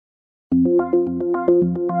Hey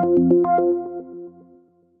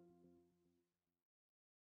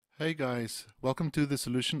guys, welcome to the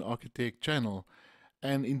Solution Architect channel,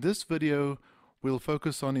 and in this video we'll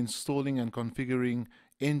focus on installing and configuring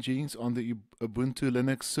Nginx on the Ubuntu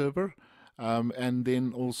Linux server and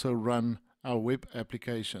then also run our web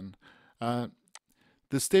application. The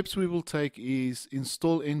steps we will take is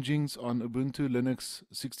install Nginx on Ubuntu Linux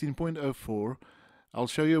 16.04. I'll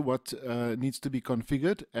show you what needs to be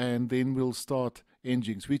configured, and then we'll start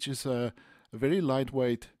Nginx, which is a very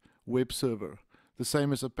lightweight web server, the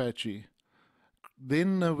same as Apache.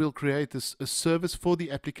 Then we'll create a service for the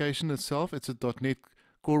application itself. It's a .NET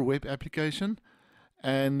Core web application,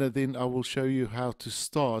 and then I will show you how to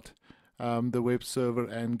start the web server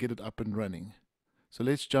and get it up and running. So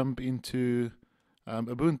let's jump into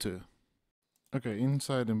Ubuntu. Okay,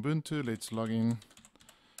 inside Ubuntu, let's log in.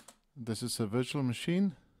 This is a virtual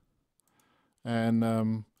machine,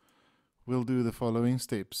 and we'll do the following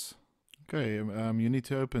steps. Okay, you need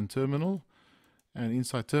to open Terminal. And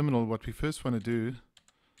inside Terminal, what we first want to do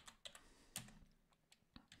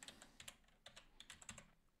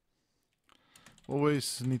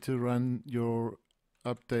always need to run your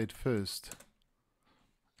update first.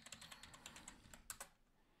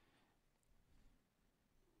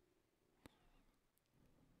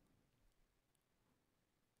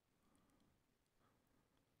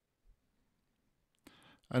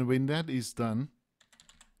 And when that is done,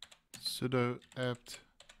 sudo apt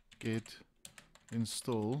get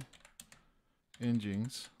install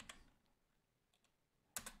Nginx.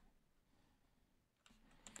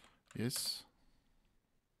 Yes.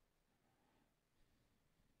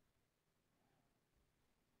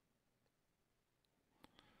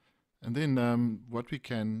 And then what we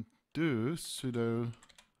can do, sudo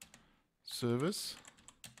service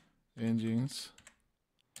Nginx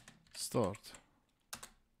start.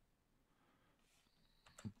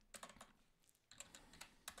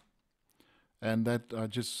 And that I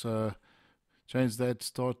just change that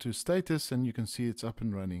start to status, and you can see it's up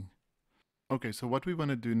and running. Okay, so what we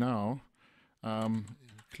want to do now,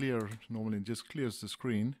 clear, normally it just clears the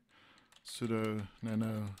screen, sudo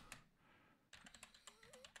nano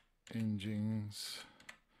Nginx,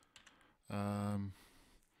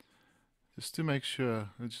 just to make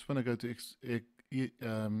sure. I just want to go to etc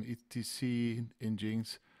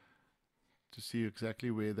Nginx to see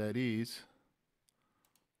exactly where that is.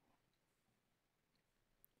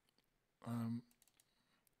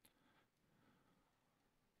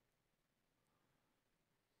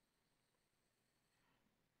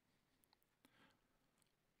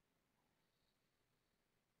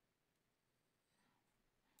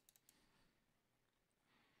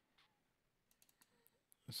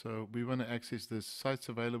 So we want to access this sites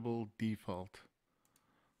available default.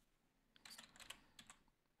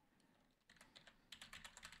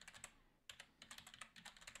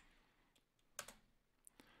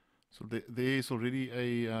 So there is already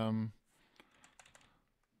a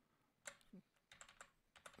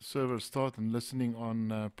server start and listening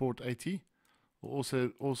on port 80. We'll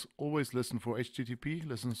also always listen for HTTP,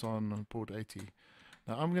 listens on port 80.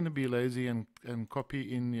 Now I'm going to be lazy and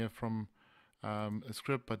copy in here from a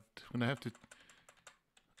script, but I'm going to have to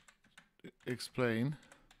explain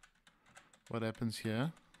what happens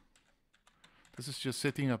here. This is just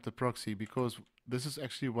setting up the proxy, because this is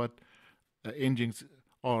actually what Nginx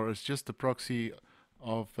are. It's just the proxy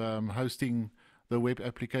of hosting the web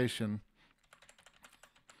application.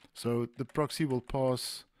 So the proxy will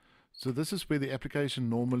pass. So this is where the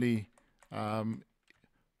application normally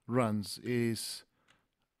runs, is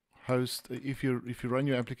host. If you run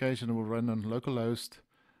your application, it will run on localhost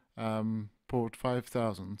port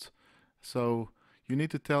 5000. So you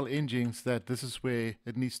need to tell Nginx that this is where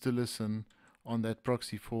it needs to listen on that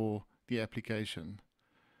proxy for the application.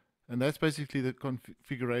 And that's basically the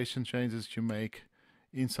configuration changes you make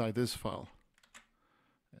inside this file.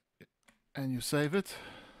 And you save it.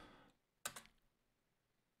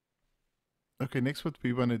 Okay, next what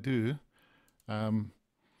we want to do,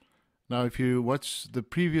 now if you watch the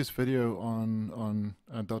previous video on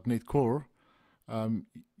 .NET Core,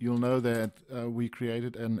 you'll know that we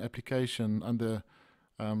created an application under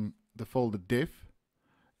the folder dev,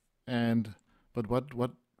 but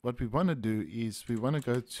what we want to do is we want to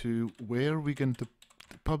go to where we're going to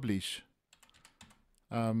publish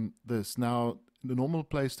this. Now, the normal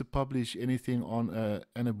place to publish anything on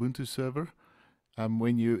an Ubuntu server,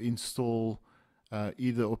 when you install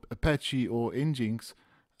either Apache or Nginx,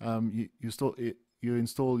 you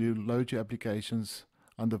load your applications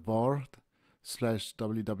under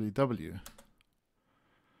var/www.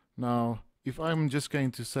 Now, if I'm just going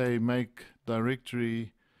to say make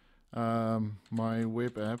directory my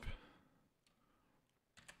web app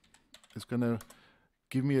is going to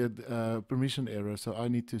give me a permission error, so I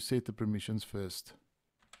need to set the permissions first.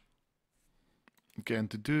 Okay, and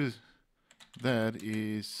to do that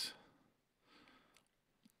is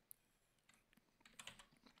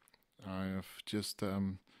I have just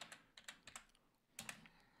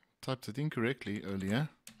typed it incorrectly earlier.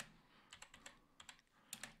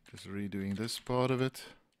 Just redoing this part of it.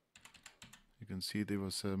 You can see there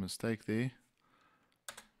was a mistake there.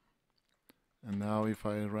 And now if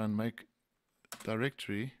I run make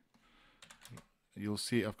directory, you'll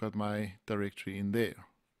see I've got my directory in there.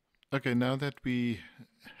 Okay, now that we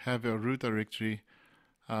have our root directory,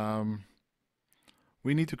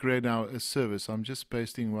 we need to create now a service. I'm just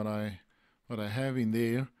pasting what I have in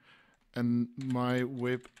there, and my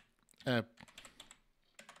web app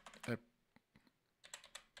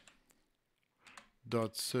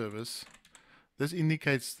dot service. This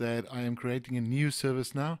indicates that I am creating a new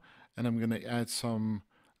service now, and I'm going to add some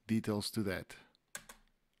details to that.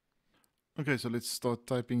 Okay, so let's start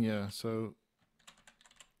typing here. So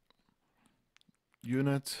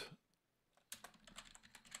unit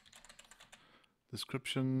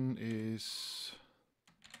description is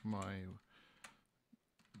my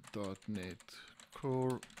 .NET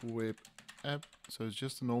Core web app. So it's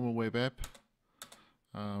just a normal web app.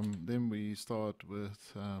 Then we start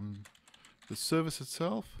with the service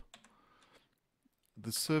itself.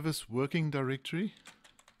 The service working directory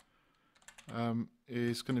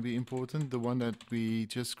is going to be important, the one that we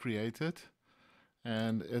just created,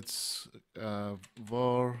 and it's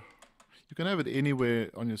var. You can have it anywhere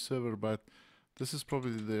on your server, but this is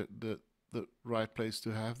probably the right place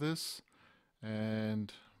to have this.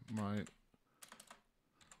 And my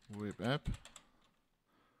web app,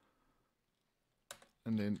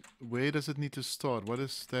 and then where does it need to start? What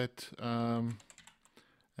is that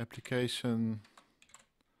application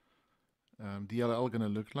DLL going to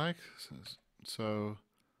look like? So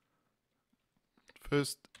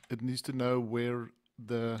first it needs to know where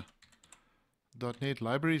the .NET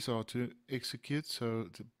libraries are to execute. So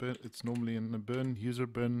it's normally in the bin, user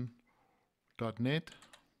bin .NET,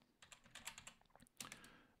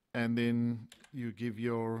 and then you give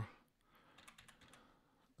your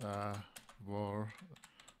var.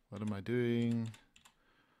 What am I doing?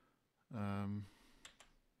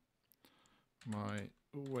 My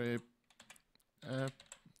web app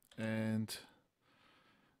and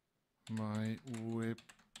my web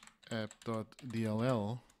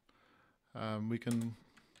app.dll. We can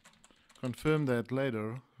confirm that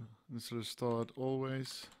later. Let's restart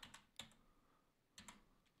always.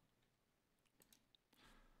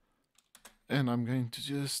 And I'm going to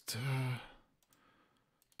just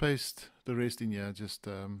paste the rest in here just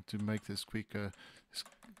to make this quicker. Let's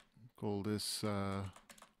call this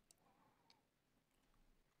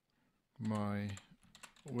my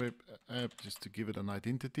web app, just to give it an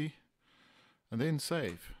identity, and then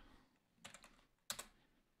save.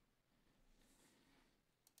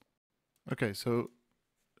 Okay, so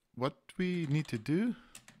what we need to do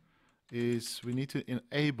is we need to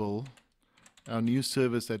enable our new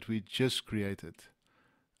service that we just created,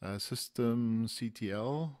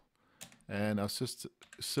 systemctl, and our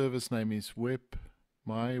service name is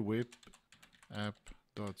my web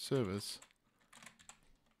app.service.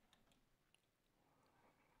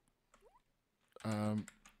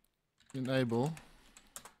 Enable.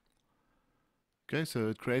 Okay, so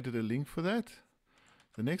it created a link for that.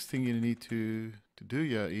 The next thing you need to do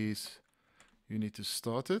here is you need to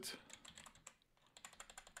start it.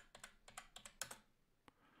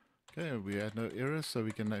 Okay, we had no errors, so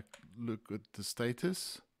we can look at the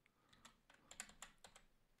status.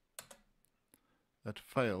 That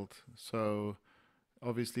failed. So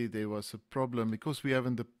obviously there was a problem because we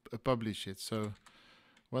haven't published it. So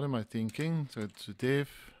what am I thinking? So to dev,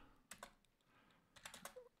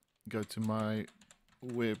 go to my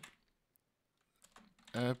web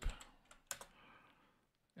app,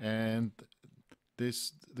 and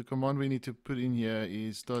the command we need to put in here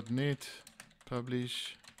is .NET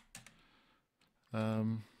publish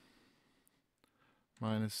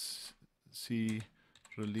 -c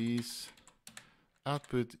release.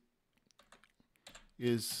 Output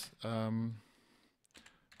is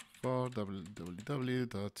for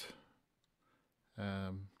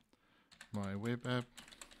my web app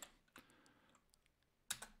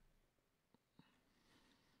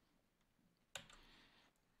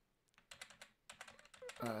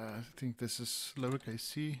I think this is lowercase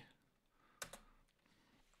c.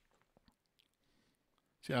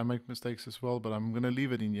 See, I make mistakes as well, but I'm going to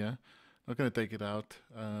leave it in here. Not going to take it out.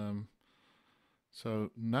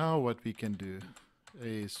 So now what we can do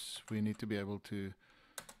is we need to be able to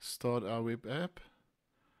start our web app,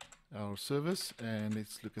 our service, and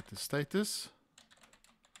let's look at the status.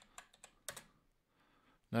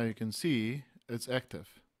 Now you can see it's active.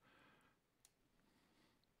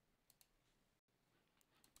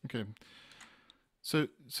 Okay, so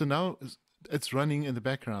now it's running in the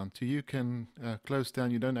background. So you can close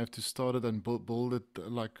down. You don't have to start it and build it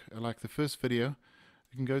like the first video.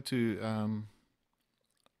 You can go to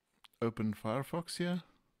open Firefox here,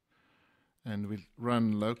 and we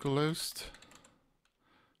run localhost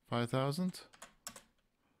 5000,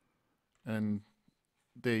 and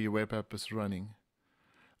there your web app is running.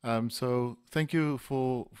 So thank you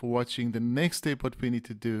for watching. The next step, what we need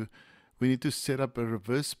to do, we need to set up a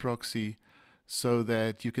reverse proxy so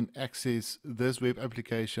that you can access this web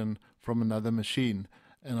application from another machine,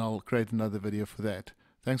 and I'll create another video for that.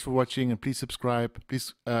 Thanks for watching, and please subscribe.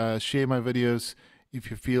 Please share my videos if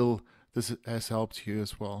you feel this has helped you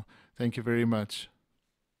as well. Thank you very much.